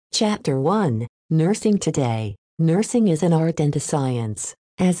Chapter 1, Nursing Today. Nursing is an art and a science.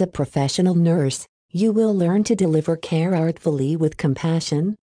 As a professional nurse, you will learn to deliver care artfully with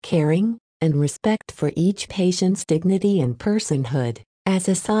compassion, caring, and respect for each patient's dignity and personhood. As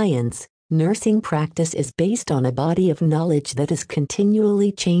a science, nursing practice is based on a body of knowledge that is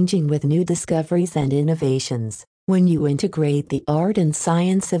continually changing with new discoveries and innovations. When you integrate the art and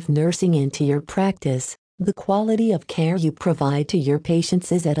science of nursing into your practice, the quality of care you provide to your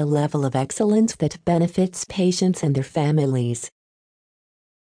patients is at a level of excellence that benefits patients and their families.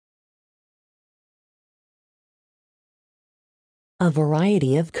 A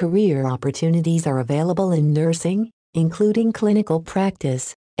variety of career opportunities are available in nursing, including clinical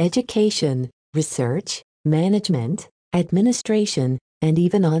practice, education, research, management, administration, and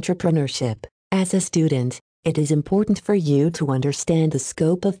even entrepreneurship. As a student, it is important for you to understand the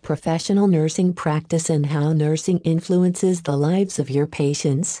scope of professional nursing practice and how nursing influences the lives of your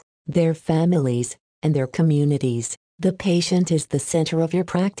patients, their families, and their communities. The patient is the center of your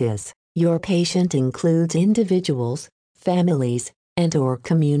practice. Your patient includes individuals, families, and/or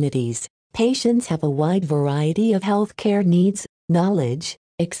communities. Patients have a wide variety of healthcare needs, knowledge,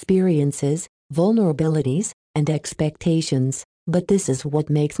 experiences, vulnerabilities, and expectations. But this is what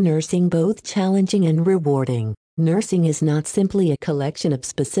makes nursing both challenging and rewarding. Nursing is not simply a collection of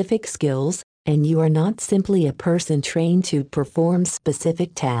specific skills, and you are not simply a person trained to perform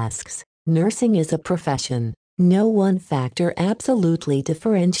specific tasks. Nursing is a profession. No one factor absolutely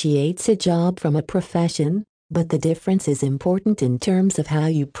differentiates a job from a profession, but the difference is important in terms of how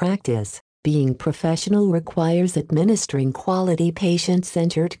you practice. Being professional requires administering quality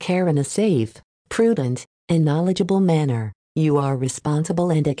patient-centered care in a safe, prudent, and knowledgeable manner. You are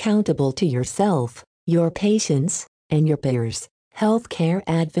responsible and accountable to yourself, your patients, and your peers. Healthcare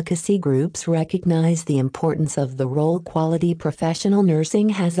advocacy groups recognize the importance of the role quality professional nursing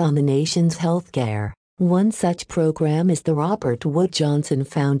has on the nation's healthcare. One such program is the Robert Wood Johnson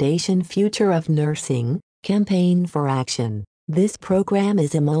Foundation Future of Nursing Campaign for Action. This program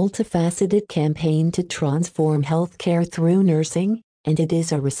is a multifaceted campaign to transform healthcare through nursing, and it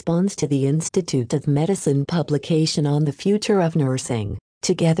is a response to the Institute of Medicine publication on the future of nursing.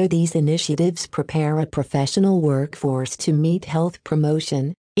 Together these initiatives prepare a professional workforce to meet health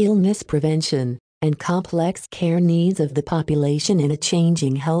promotion, illness prevention, and complex care needs of the population in a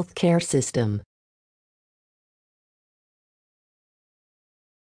changing healthcare system.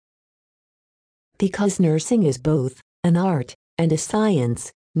 Because nursing is both an art and a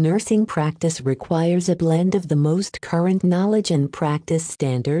science, nursing practice requires a blend of the most current knowledge and practice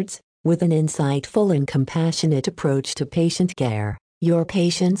standards, with an insightful and compassionate approach to patient care. Your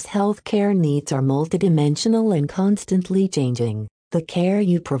patient's healthcare needs are multidimensional and constantly changing. The care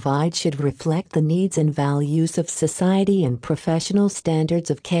you provide should reflect the needs and values of society and professional standards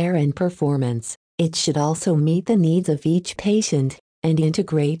of care and performance. It should also meet the needs of each patient and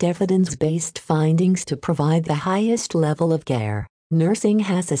integrate evidence-based findings to provide the highest level of care. Nursing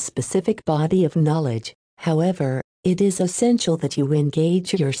has a specific body of knowledge. However, it is essential that you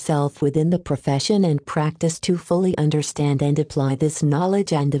engage yourself within the profession and practice to fully understand and apply this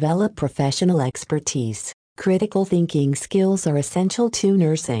knowledge and develop professional expertise. Critical thinking skills are essential to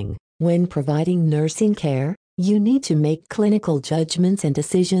nursing. When providing nursing care, you need to make clinical judgments and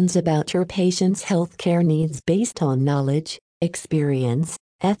decisions about your patient's healthcare needs based on knowledge, experience,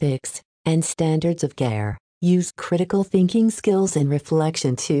 ethics, and standards of care. Use critical thinking skills and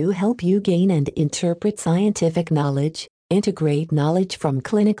reflection to help you gain and interpret scientific knowledge, integrate knowledge from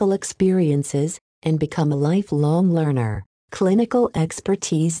clinical experiences, and become a lifelong learner. Clinical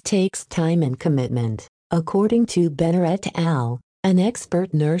expertise takes time and commitment. According to Benner et al., an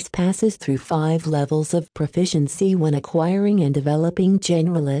expert nurse passes through 5 levels of proficiency when acquiring and developing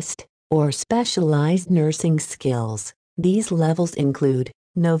generalist or specialized nursing skills. These levels include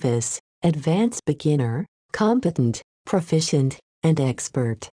novice, advanced beginner, competent, proficient, and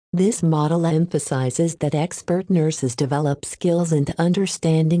expert. This model emphasizes that expert nurses develop skills and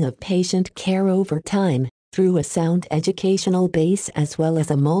understanding of patient care over time, through a sound educational base as well as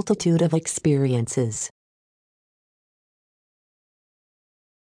a multitude of experiences.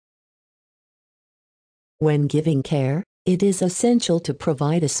 When giving care, it is essential to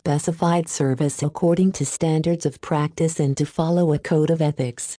provide a specified service according to standards of practice and to follow a code of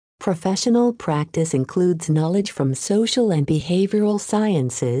ethics. Professional practice includes knowledge from social and behavioral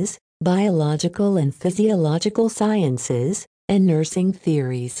sciences, biological and physiological sciences, and nursing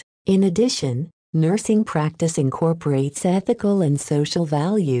theories. In addition, nursing practice incorporates ethical and social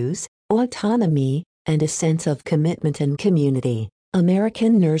values, autonomy, and a sense of commitment and community.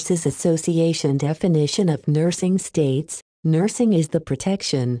 American Nurses Association definition of nursing states, nursing is the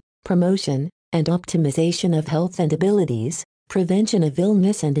protection, promotion, and optimization of health and abilities, prevention of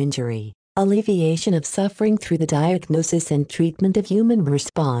illness and injury, alleviation of suffering through the diagnosis and treatment of human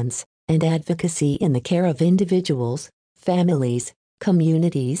response, and advocacy in the care of individuals, families,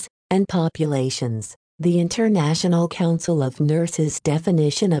 communities, and populations. The International Council of Nurses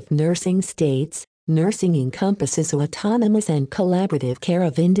definition of nursing states, nursing encompasses autonomous and collaborative care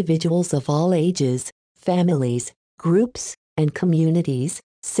of individuals of all ages, families, groups, and communities,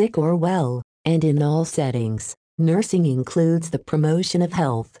 sick or well, and in all settings. Nursing includes the promotion of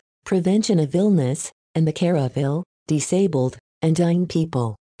health, prevention of illness, and the care of ill, disabled, and dying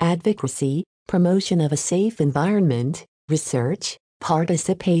people. Advocacy, promotion of a safe environment, research,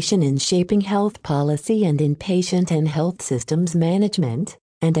 participation in shaping health policy and in patient and health systems management,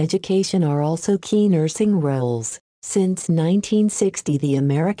 and education are also key nursing roles. Since 1960, the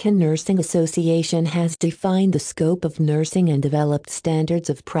American Nursing Association has defined the scope of nursing and developed standards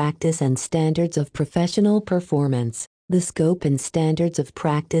of practice and standards of professional performance. The scope and standards of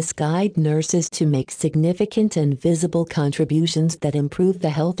practice guide nurses to make significant and visible contributions that improve the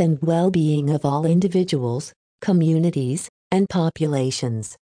health and well-being of all individuals, communities, and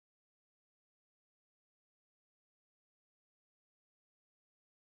populations.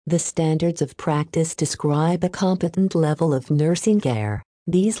 The standards of practice describe a competent level of nursing care.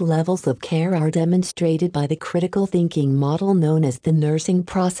 These levels of care are demonstrated by the critical thinking model known as the nursing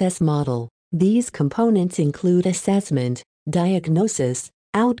process model. These components include assessment, diagnosis,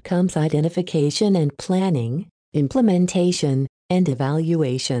 outcomes identification and planning, implementation, and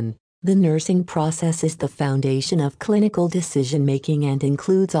evaluation. The nursing process is the foundation of clinical decision-making and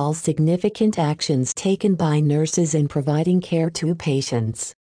includes all significant actions taken by nurses in providing care to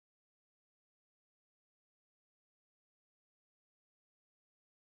patients.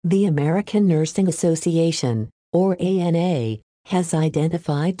 The American Nursing Association, or ANA, has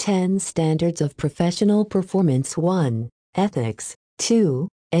identified 10 standards of professional performance: 1. Ethics, 2.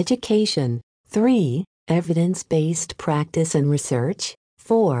 Education, 3. Evidence-based practice and research,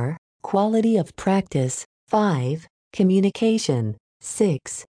 4. Quality of practice, 5. Communication,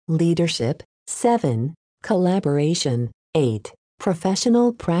 6. Leadership, 7. Collaboration, 8.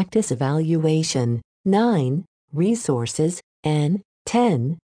 Professional practice evaluation, 9. Resources, and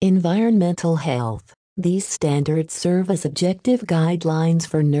 10. Environmental health. These standards serve as objective guidelines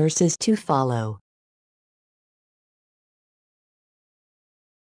for nurses to follow.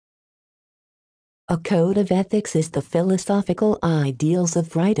 A code of ethics is the philosophical ideals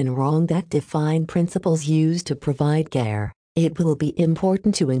of right and wrong that define principles used to provide care. It will be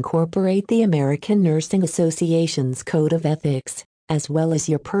important to incorporate the American Nursing Association's Code of Ethics, as well as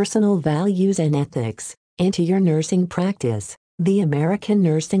your personal values and ethics, into your nursing practice. The American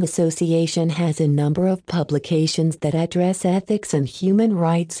Nursing Association has a number of publications that address ethics and human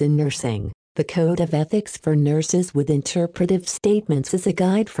rights in nursing. The Code of Ethics for Nurses with Interpretive Statements is a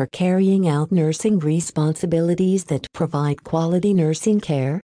guide for carrying out nursing responsibilities that provide quality nursing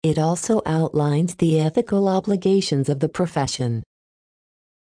care. It also outlines the ethical obligations of the profession.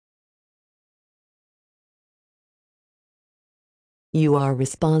 You are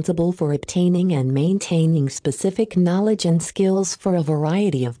responsible for obtaining and maintaining specific knowledge and skills for a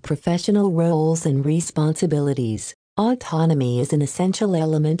variety of professional roles and responsibilities. Autonomy is an essential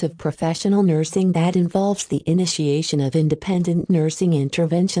element of professional nursing that involves the initiation of independent nursing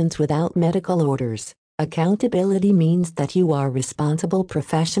interventions without medical orders. Accountability means that you are responsible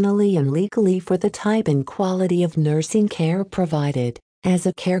professionally and legally for the type and quality of nursing care provided. As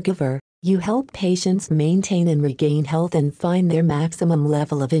a caregiver, you help patients maintain and regain health and find their maximum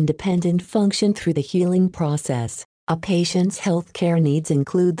level of independent function through the healing process. A patient's health care needs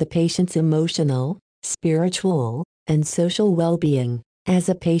include the patient's emotional, spiritual, and social well-being. As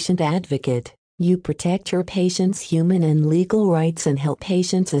a patient advocate, you protect your patient's human and legal rights and help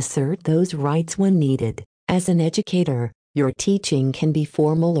patients assert those rights when needed. As an educator, your teaching can be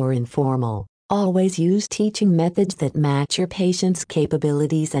formal or informal. Always use teaching methods that match your patient's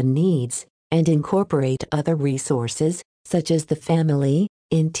capabilities and needs, and incorporate other resources, such as the family,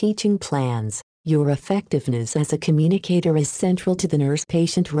 in teaching plans. Your effectiveness as a communicator is central to the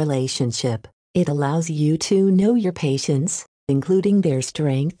nurse-patient relationship. It allows you to know your patients, including their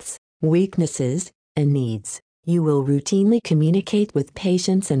strengths, weaknesses, and needs. You will routinely communicate with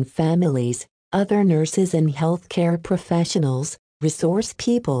patients and families, other nurses and healthcare professionals, resource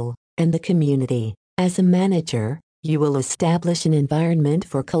people, and the community. As a manager, you will establish an environment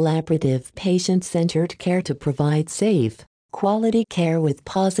for collaborative patient-centered care to provide safe, quality care with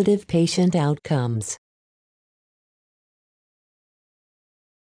positive patient outcomes.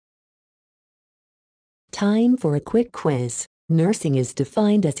 Time for a quick quiz. Nursing is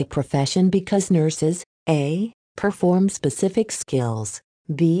defined as a profession because nurses A. Perform specific skills,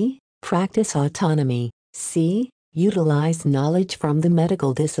 B. Practice autonomy, C. Utilize knowledge from the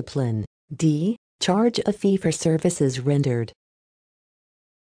medical discipline, D. Charge a fee for services rendered.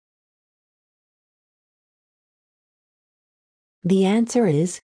 The answer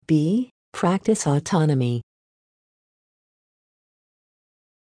is B. Practice autonomy.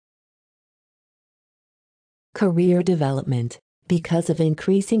 Career development. Because of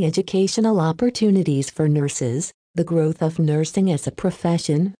increasing educational opportunities for nurses, the growth of nursing as a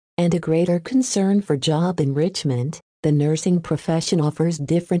profession, and a greater concern for job enrichment, the nursing profession offers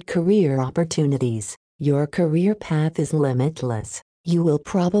different career opportunities. Your career path is limitless. You will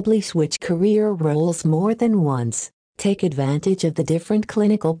probably switch career roles more than once. Take advantage of the different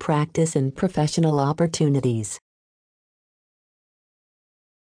clinical practice and professional opportunities.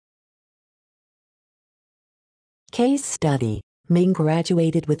 Case study. Ming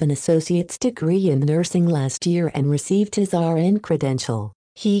graduated with an associate's degree in nursing last year and received his RN credential.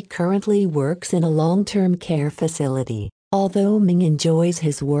 He currently works in a long-term care facility. Although Ming enjoys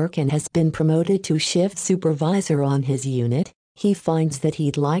his work and has been promoted to shift supervisor on his unit, he finds that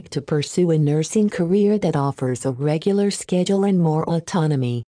he'd like to pursue a nursing career that offers a regular schedule and more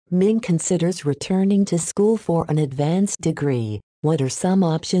autonomy. Ming considers returning to school for an advanced degree. What are some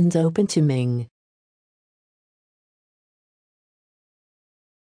options open to Ming?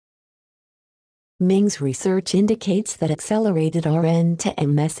 Ming's research indicates that accelerated RN to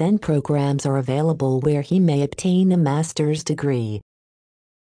MSN programs are available where he may obtain a master's degree.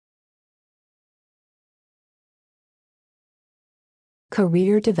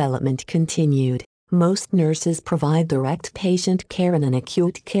 Career development continued. Most nurses provide direct patient care in an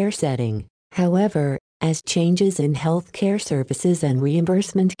acute care setting. However, as changes in healthcare services and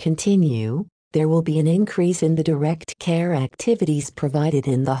reimbursement continue, there will be an increase in the direct care activities provided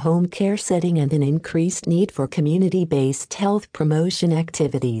in the home care setting and an increased need for community-based health promotion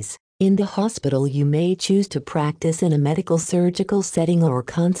activities. In the hospital, you may choose to practice in a medical surgical setting or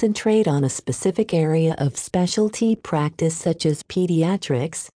concentrate on a specific area of specialty practice such as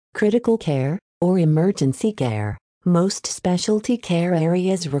pediatrics, critical care, or emergency care. Most specialty care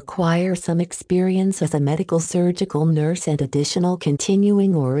areas require some experience as a medical surgical nurse and additional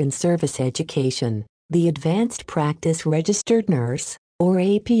continuing or in-service education. The Advanced Practice Registered Nurse, or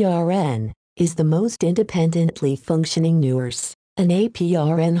APRN, is the most independently functioning nurse. An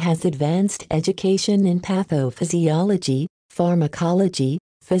APRN has advanced education in pathophysiology, pharmacology,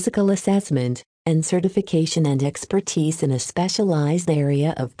 physical assessment, and certification and expertise in a specialized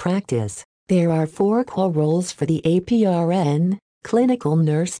area of practice. There are 4 core roles for the APRN: clinical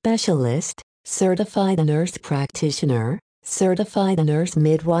nurse specialist, certified nurse practitioner, certified nurse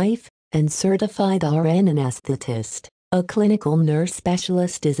midwife, and certified RN anesthetist. A clinical nurse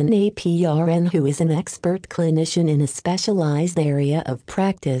specialist is an APRN who is an expert clinician in a specialized area of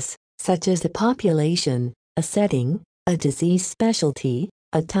practice, such as a population, a setting, a disease specialty,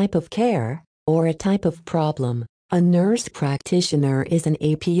 a type of care, or a type of problem. A nurse practitioner is an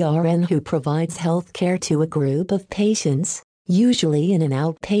APRN who provides health care to a group of patients, usually in an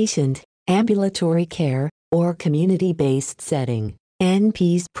outpatient, ambulatory care, or community-based setting.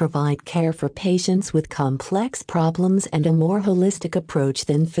 NPs provide care for patients with complex problems and a more holistic approach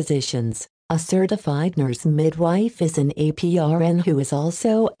than physicians. A certified nurse midwife is an APRN who is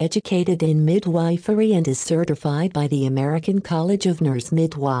also educated in midwifery and is certified by the American College of Nurse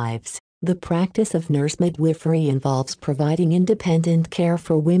Midwives. The practice of nurse midwifery involves providing independent care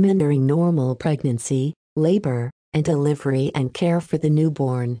for women during normal pregnancy, labor, and delivery and care for the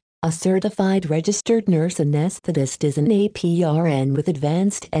newborn. A certified registered nurse anesthetist is an APRN with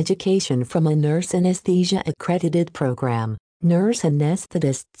advanced education from a nurse anesthesia accredited program. Nurse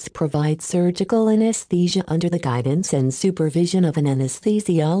anesthetists provide surgical anesthesia under the guidance and supervision of an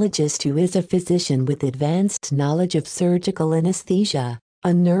anesthesiologist who is a physician with advanced knowledge of surgical anesthesia.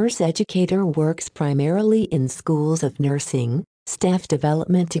 A nurse educator works primarily in schools of nursing, staff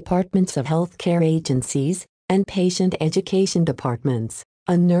development departments of healthcare agencies, and patient education departments.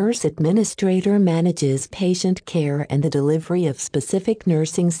 A nurse administrator manages patient care and the delivery of specific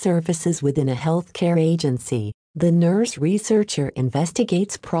nursing services within a healthcare agency. The nurse researcher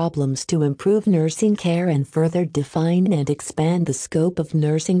investigates problems to improve nursing care and further define and expand the scope of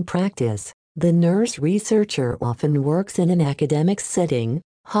nursing practice. The nurse researcher often works in an academic setting,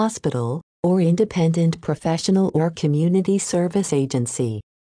 hospital, or independent professional or community service agency.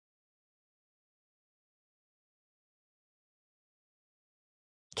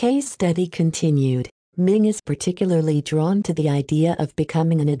 Case study continued. Ming is particularly drawn to the idea of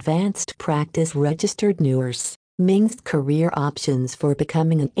becoming an advanced practice registered nurse. Ming's career options for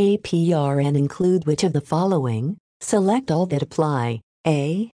becoming an APRN include which of the following? Select all that apply.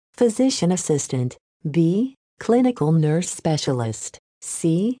 A. Physician assistant. B. Clinical nurse specialist.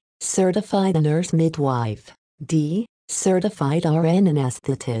 C. Certified nurse midwife. D. Certified RN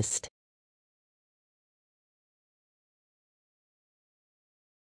anesthetist.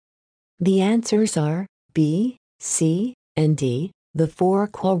 The answers are B, C, and D. The four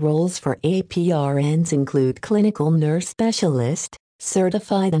core roles for APRNs include clinical nurse specialist,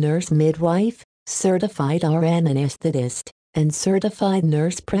 certified nurse midwife, certified RN anesthetist, and certified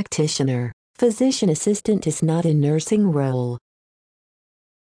nurse practitioner. Physician assistant is not a nursing role.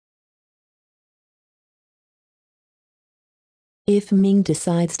 If Ming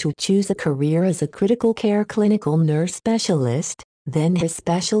decides to choose a career as a critical care clinical nurse specialist, then his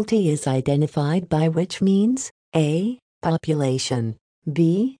specialty is identified by which means? A. Population.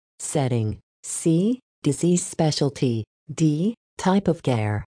 B. Setting. C. Disease specialty. D. Type of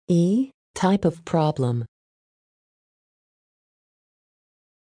care. E. Type of problem.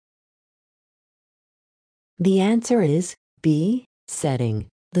 The answer is B. Setting.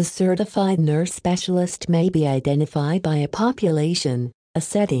 The certified nurse specialist may be identified by a population, a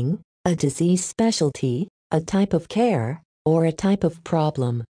setting, a disease specialty, a type of care, or a type of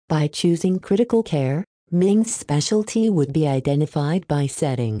problem. By choosing critical care, Ming's specialty would be identified by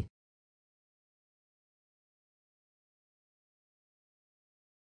setting.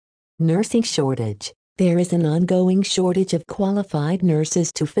 Nursing shortage. There is an ongoing shortage of qualified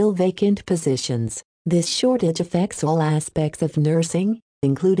nurses to fill vacant positions. This shortage affects all aspects of nursing,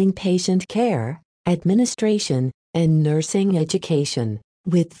 including patient care, administration, and nursing education.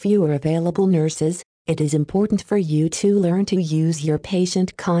 With fewer available nurses, it is important for you to learn to use your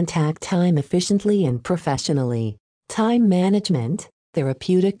patient contact time efficiently and professionally. Time management,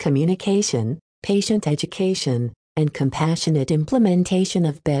 therapeutic communication, patient education, and compassionate implementation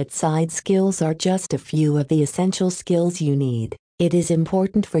of bedside skills are just a few of the essential skills you need. It is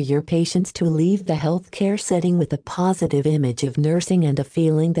important for your patients to leave the healthcare setting with a positive image of nursing and a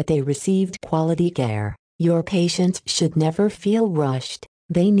feeling that they received quality care. Your patients should never feel rushed.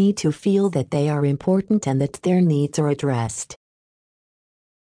 They need to feel that they are important and that their needs are addressed.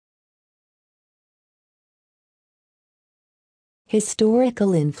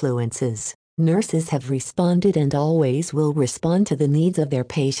 Historical influences. Nurses have responded and always will respond to the needs of their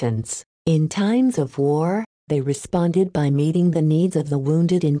patients. In times of war, they responded by meeting the needs of the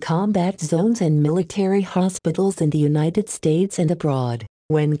wounded in combat zones and military hospitals in the United States and abroad.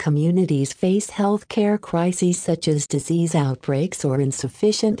 When communities face healthcare crises such as disease outbreaks or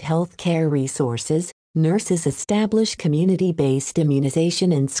insufficient healthcare resources, nurses establish community-based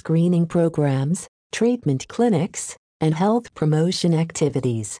immunization and screening programs, treatment clinics, and health promotion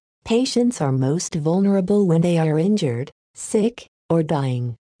activities. Patients are most vulnerable when they are injured, sick, or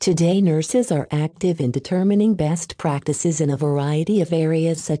dying. Today, nurses are active in determining best practices in a variety of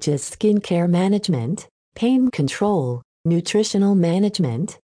areas such as skincare management, pain control, nutritional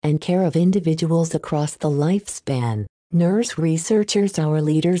management, and care of individuals across the lifespan. Nurse researchers are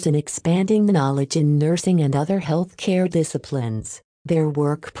leaders in expanding knowledge in nursing and other healthcare disciplines. Their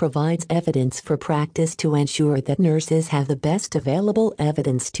work provides evidence for practice to ensure that nurses have the best available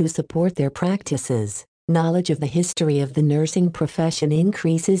evidence to support their practices. Knowledge of the history of the nursing profession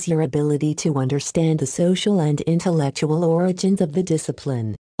increases your ability to understand the social and intellectual origins of the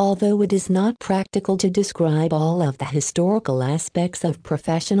discipline. Although it is not practical to describe all of the historical aspects of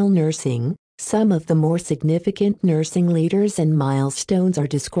professional nursing, some of the more significant nursing leaders and milestones are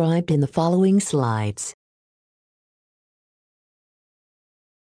described in the following slides.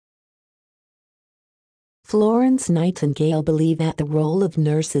 Florence Nightingale believed that the role of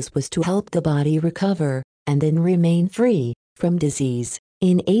nurses was to help the body recover, and then remain free from disease.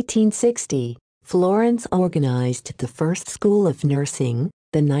 In 1860, Florence organized the first school of nursing,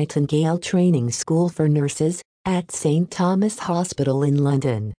 the Nightingale Training School for Nurses, at St. Thomas Hospital in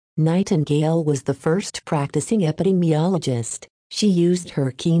London. Nightingale was the first practicing epidemiologist. She used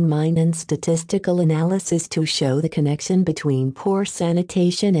her keen mind and statistical analysis to show the connection between poor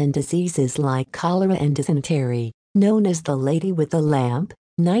sanitation and diseases like cholera and dysentery. Known as the Lady with the Lamp,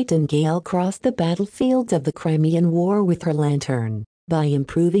 Nightingale crossed the battlefields of the Crimean War with her lantern. By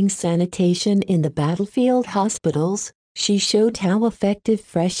improving sanitation in the battlefield hospitals, she showed how effective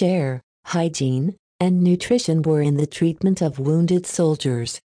fresh air, hygiene, and nutrition were in the treatment of wounded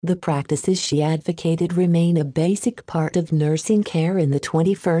soldiers. The practices she advocated remain a basic part of nursing care in the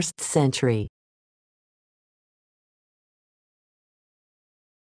 21st century.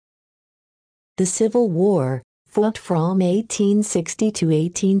 The Civil War, fought from 1860 to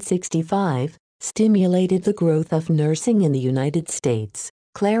 1865, stimulated the growth of nursing in the United States.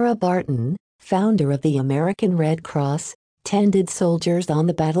 Clara Barton, founder of the American Red Cross, tended soldiers on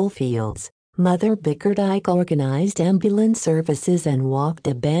the battlefields. Mother Bickerdike organized ambulance services and walked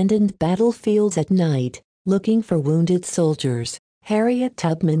abandoned battlefields at night, looking for wounded soldiers. Harriet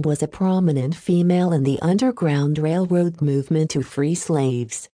Tubman was a prominent female in the Underground Railroad movement to free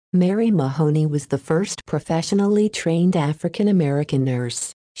slaves. Mary Mahoney was the first professionally trained African American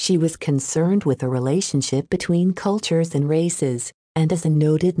nurse. She was concerned with the relationship between cultures and races, and as a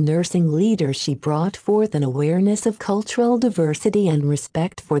noted nursing leader she brought forth an awareness of cultural diversity and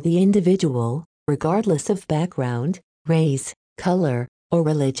respect for the individual, regardless of background, race, color, or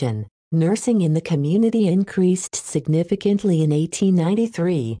religion. Nursing in the community increased significantly in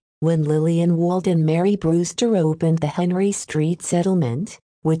 1893, when Lillian Wald and Mary Brewster opened the Henry Street Settlement,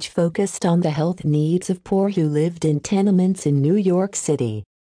 which focused on the health needs of poor who lived in tenements in New York City.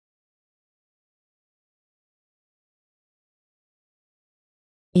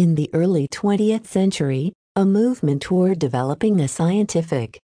 In the early 20th century, a movement toward developing a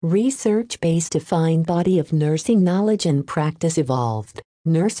scientific, research-based defined body of nursing knowledge and practice evolved.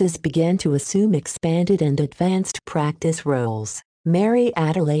 Nurses began to assume expanded and advanced practice roles. Mary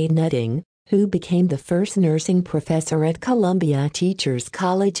Adelaide Nutting, who became the first nursing professor at Columbia Teachers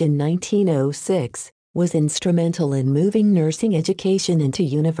College in 1906, was instrumental in moving nursing education into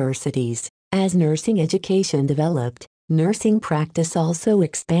universities. As nursing education developed, nursing practice also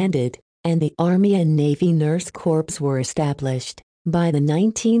expanded, and the Army and Navy Nurse Corps were established. By the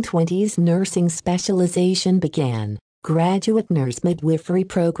 1920s, nursing specialization began. Graduate nurse midwifery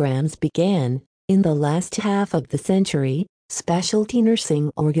programs began. In the last half of the century, specialty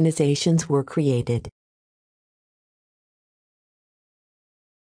nursing organizations were created.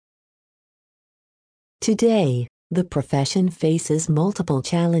 Today, the profession faces multiple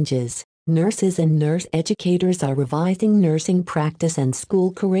challenges. Nurses and nurse educators are revising nursing practice and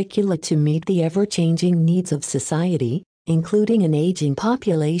school curricula to meet the ever-changing needs of society, including an aging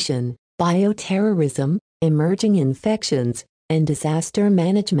population, bioterrorism, emerging infections, and disaster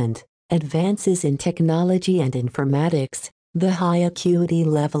management. Advances in technology and informatics, the high acuity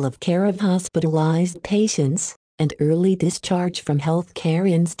level of care of hospitalized patients, and early discharge from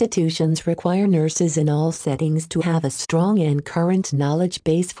healthcare institutions require nurses in all settings to have a strong and current knowledge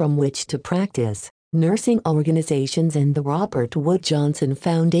base from which to practice. Nursing organizations and the Robert Wood Johnson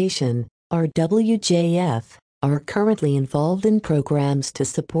Foundation, RWJF, are currently involved in programs to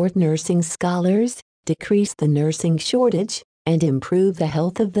support nursing scholars, decrease the nursing shortage, and improve the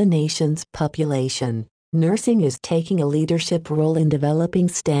health of the nation's population. Nursing is taking a leadership role in developing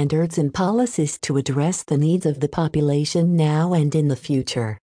standards and policies to address the needs of the population now and in the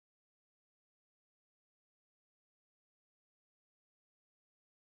future.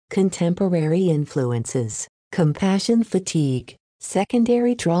 Contemporary influences, compassion fatigue,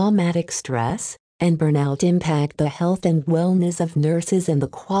 secondary traumatic stress, and burnout impact the health and wellness of nurses and the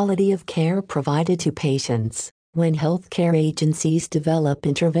quality of care provided to patients. When healthcare agencies develop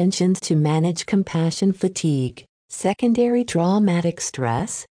interventions to manage compassion fatigue, secondary traumatic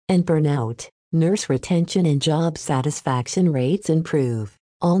stress, and burnout, nurse retention and job satisfaction rates improve.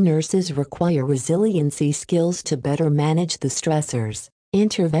 All nurses require resiliency skills to better manage the stressors.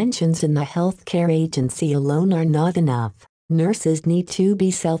 Interventions in the healthcare agency alone are not enough. Nurses need to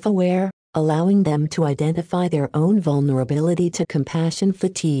be self-aware, allowing them to identify their own vulnerability to compassion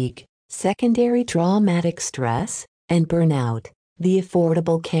fatigue, secondary traumatic stress, and burnout. The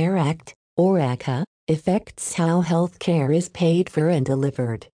Affordable Care Act, or ACA, affects how health care is paid for and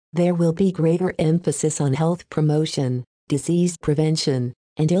delivered. There will be greater emphasis on health promotion, disease prevention,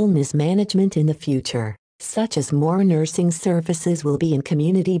 and illness management in the future, such as more nursing services will be in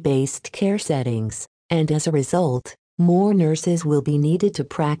community-based care settings, and as a result, more nurses will be needed to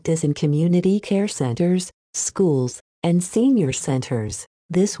practice in community care centers, schools, and senior centers.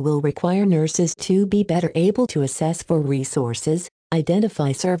 This will require nurses to be better able to assess for resources,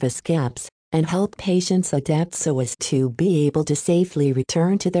 identify service gaps, and help patients adapt so as to be able to safely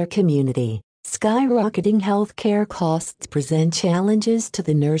return to their community. Skyrocketing healthcare costs present challenges to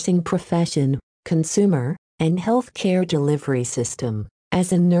the nursing profession, consumer, and healthcare delivery system.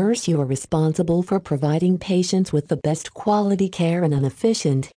 As a nurse, you are responsible for providing patients with the best quality care in an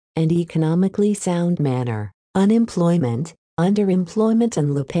efficient and economically sound manner. Unemployment, underemployment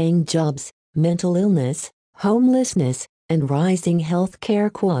and low-paying jobs, mental illness, homelessness, and rising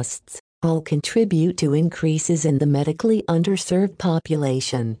healthcare costs all contribute to increases in the medically underserved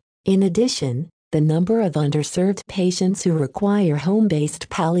population. In addition, the number of underserved patients who require home-based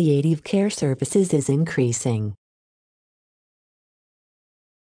palliative care services is increasing.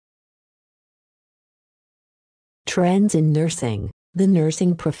 Trends in nursing. The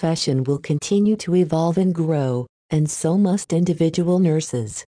nursing profession will continue to evolve and grow, and so must individual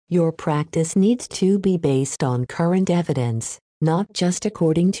nurses. Your practice needs to be based on current evidence, not just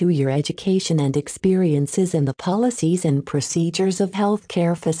according to your education and experiences and the policies and procedures of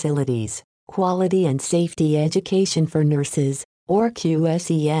healthcare facilities. Quality and Safety Education for Nurses, or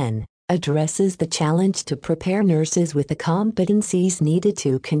QSEN, addresses the challenge to prepare nurses with the competencies needed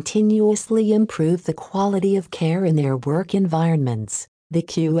to continuously improve the quality of care in their work environments. The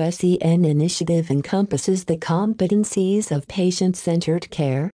QSEN initiative encompasses the competencies of patient-centered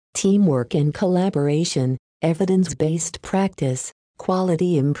care, teamwork and collaboration, evidence-based practice,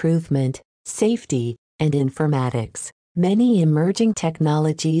 quality improvement, safety, and informatics. Many emerging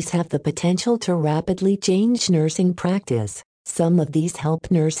technologies have the potential to rapidly change nursing practice. Some of these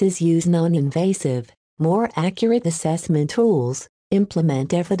help nurses use non-invasive, more accurate assessment tools,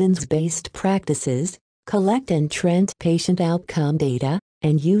 implement evidence-based practices, collect and trend patient outcome data,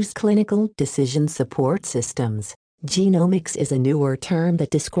 and use clinical decision support systems. Genomics is a newer term that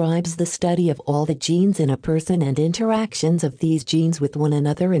describes the study of all the genes in a person and interactions of these genes with one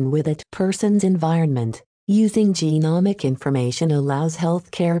another and with that person's environment. Using genomic information allows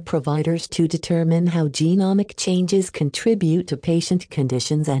healthcare providers to determine how genomic changes contribute to patient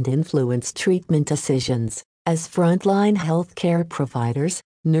conditions and influence treatment decisions. As frontline healthcare providers,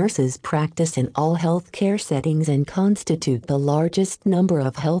 nurses practice in all healthcare settings and constitute the largest number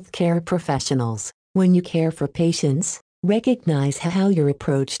of healthcare professionals. When you care for patients, recognize how your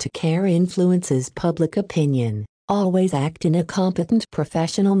approach to care influences public opinion. Always act in a competent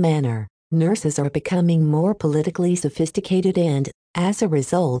professional manner. Nurses are becoming more politically sophisticated and, as a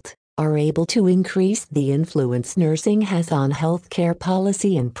result, are able to increase the influence nursing has on healthcare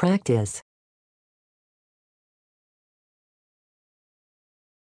policy and practice.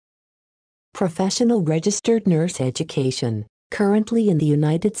 Professional registered nurse education. Currently in the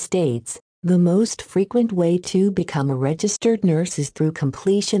United States, the most frequent way to become a registered nurse is through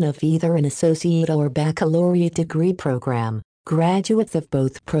completion of either an associate or baccalaureate degree program. Graduates of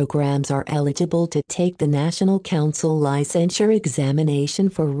both programs are eligible to take the National Council licensure examination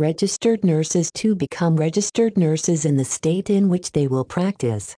for registered nurses to become registered nurses in the state in which they will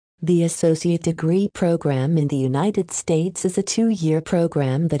practice. The associate degree program in the United States is a 2-year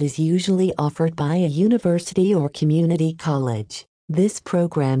program that is usually offered by a university or community college. This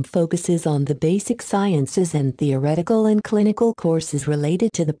program focuses on the basic sciences and theoretical and clinical courses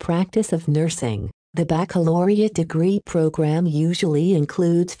related to the practice of nursing. The baccalaureate degree program usually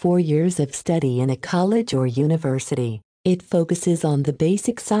includes 4 years of study in a college or university. It focuses on the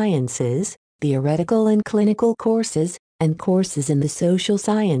basic sciences, theoretical and clinical courses, and courses in the social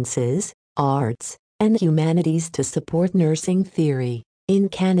sciences, arts, and humanities to support nursing theory. In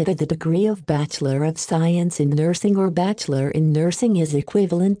Canada, the degree of Bachelor of Science in Nursing or Bachelor in Nursing is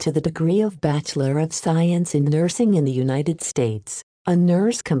equivalent to the degree of Bachelor of Science in Nursing in the United States. A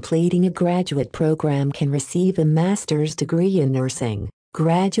nurse completing a graduate program can receive a master's degree in nursing.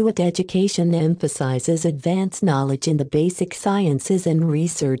 Graduate education emphasizes advanced knowledge in the basic sciences and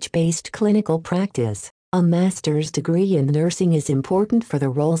research-based clinical practice. A master's degree in nursing is important for the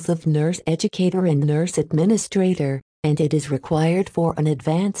roles of nurse educator and nurse administrator, and it is required for an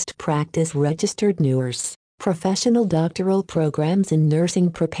advanced practice registered nurse. Professional doctoral programs in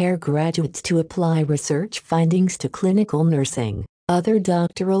nursing prepare graduates to apply research findings to clinical nursing. Other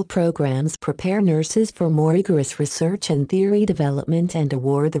doctoral programs prepare nurses for more rigorous research and theory development and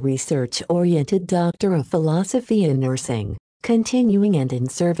award the research-oriented Doctor of Philosophy in Nursing. Continuing and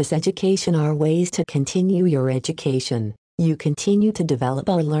in-service education are ways to continue your education. You continue to develop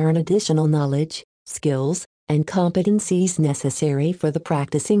or learn additional knowledge, skills, and competencies necessary for the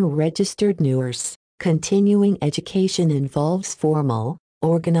practicing registered nurse. Continuing education involves formal,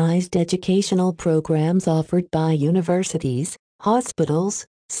 organized educational programs offered by universities, hospitals,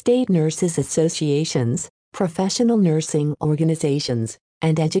 state nurses associations, professional nursing organizations,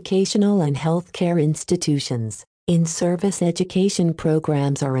 and educational and healthcare institutions. In-service education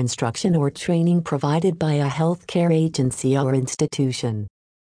programs are instruction or training provided by a healthcare agency or institution.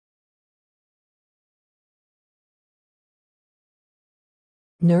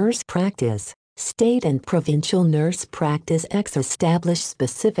 Nurse practice. State and provincial nurse practice acts establish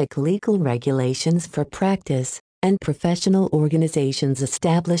specific legal regulations for practice, and professional organizations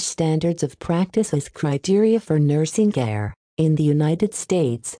establish standards of practice as criteria for nursing care. In the United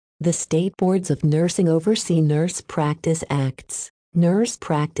States, the state boards of nursing oversee nurse practice acts. Nurse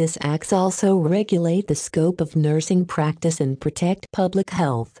practice acts also regulate the scope of nursing practice and protect public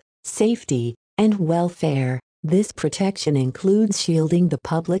health, safety, and welfare. This protection includes shielding the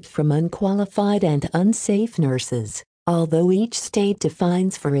public from unqualified and unsafe nurses. Although each state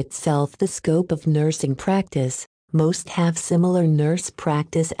defines for itself the scope of nursing practice, most have similar Nurse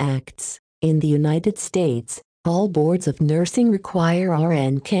Practice Acts. In the United States, all boards of nursing require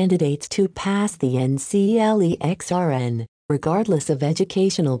RN candidates to pass the NCLEX-RN. Regardless of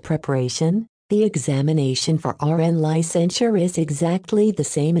educational preparation, the examination for RN licensure is exactly the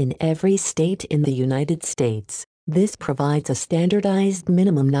same in every state in the United States. This provides a standardized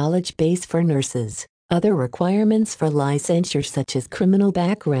minimum knowledge base for nurses. Other requirements for licensure such as criminal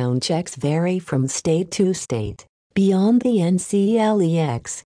background checks vary from state to state. Beyond the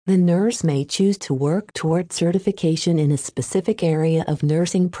NCLEX, the nurse may choose to work toward certification in a specific area of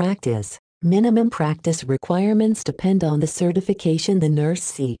nursing practice. Minimum practice requirements depend on the certification the nurse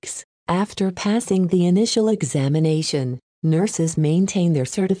seeks. After passing the initial examination, nurses maintain their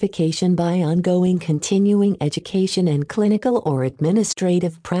certification by ongoing continuing education and clinical or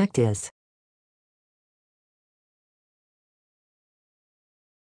administrative practice.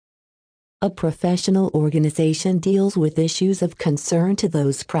 A professional organization deals with issues of concern to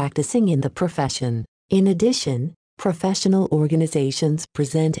those practicing in the profession. In addition, professional organizations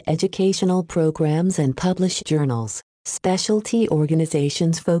present educational programs and publish journals. Specialty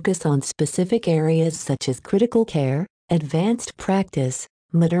organizations focus on specific areas such as critical care, advanced practice,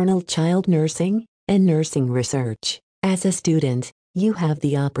 maternal child nursing, and nursing research. As a student, you have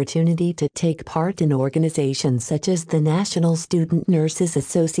the opportunity to take part in organizations such as the National Student Nurses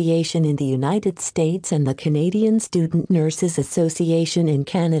Association in the United States and the Canadian Student Nurses Association in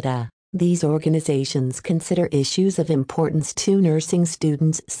Canada. These organizations consider issues of importance to nursing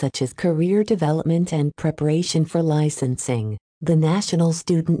students such as career development and preparation for licensing. The National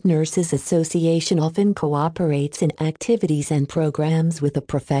Student Nurses Association often cooperates in activities and programs with the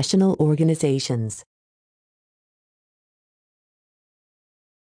professional organizations.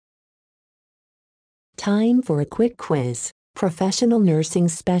 Time for a quick quiz. Professional nursing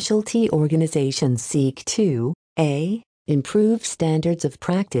specialty organizations seek to A. Improve standards of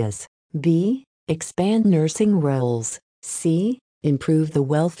practice. B. Expand nursing roles. C. Improve the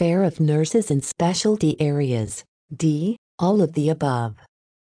welfare of nurses in specialty areas. D. All of the above.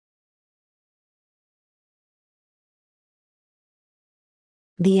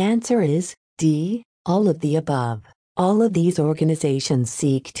 The answer is D. All of the above. All of these organizations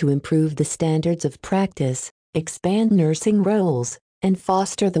seek to improve the standards of practice, expand nursing roles, and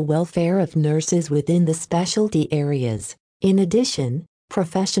foster the welfare of nurses within the specialty areas. In addition,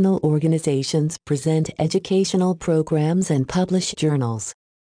 professional organizations present educational programs and publish journals.